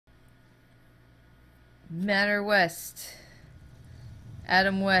Manor West.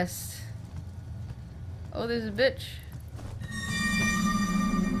 Adam West. Oh, there's a bitch.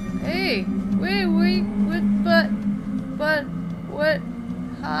 Hey, wait, what?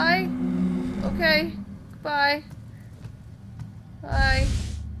 Hi? Okay, goodbye. Bye.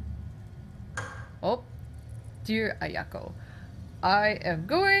 Oh, dear Ayako. I am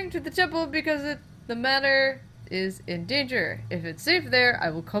going to the temple because the manor is in danger. If it's safe there, I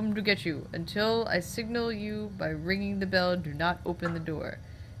will come to get you. Until I signal you by ringing the bell, do not open the door.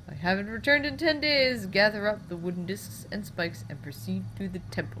 If I haven't returned in 10 days, gather up the wooden discs and spikes and proceed to the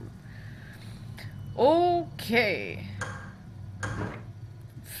temple. Okay.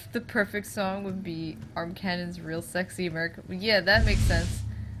 The perfect song would be Arm Cannon's Real Sexy American. Yeah, that makes sense.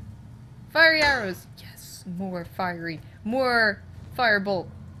 Fiery arrows. Yes, more fiery. More firebolt.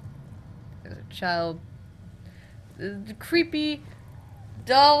 There's a child. The creepy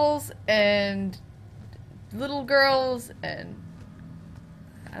dolls and little girls and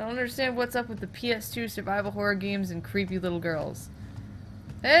I don't understand what's up with the PS2 survival horror games and creepy little girls.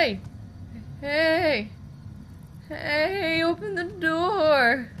 Hey! Hey! Hey, open the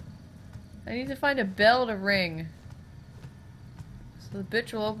door! I need to find a bell to ring. So the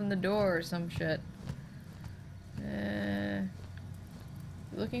bitch will open the door or some shit.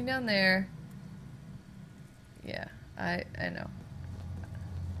 Looking down there. Yeah, I know.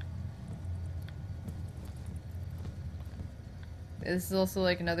 This is also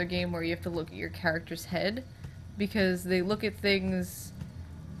like another game where you have to look at your character's head because they look at things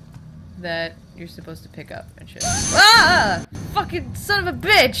that you're supposed to pick up and shit. Ah! Fucking son of a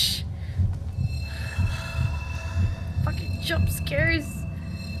bitch! Fucking jump scares.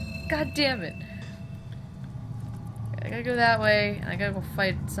 God damn it. I gotta go that way, and I gotta go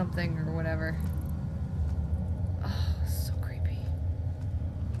fight something or whatever. Oh, so creepy.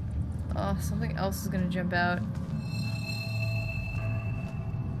 Oh, something else is gonna jump out.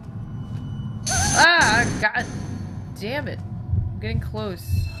 Ah! God damn it. I'm getting close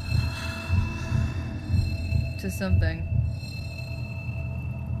to something.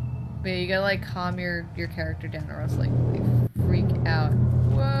 But yeah, you gotta like calm your character down or else like they freak out.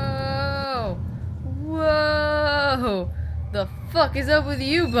 Whoa! Whoa! The fuck is up with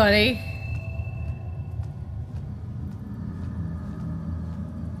you, buddy?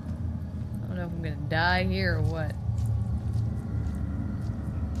 I don't know if I'm gonna die here or what.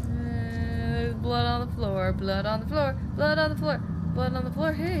 There's blood on the floor, blood on the floor, blood on the floor, blood on the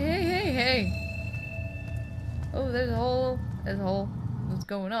floor. Hey! Oh, there's a hole. There's a hole. What's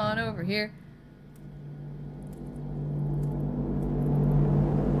going on over here?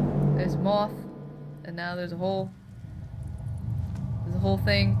 There's moth, and now there's a hole. There's a whole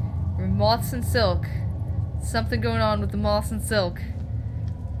thing. Moths and silk. Something going on with the moths and silk.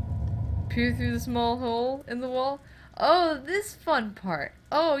 Peer through the small hole in the wall. Oh, this fun part.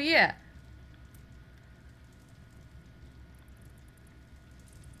 Oh, yeah.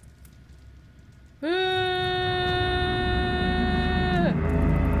 Yo!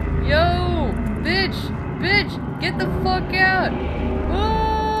 Bitch! Get the fuck out!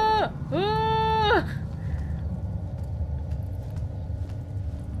 Ah! Ah!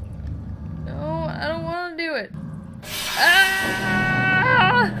 No, I don't want to do it.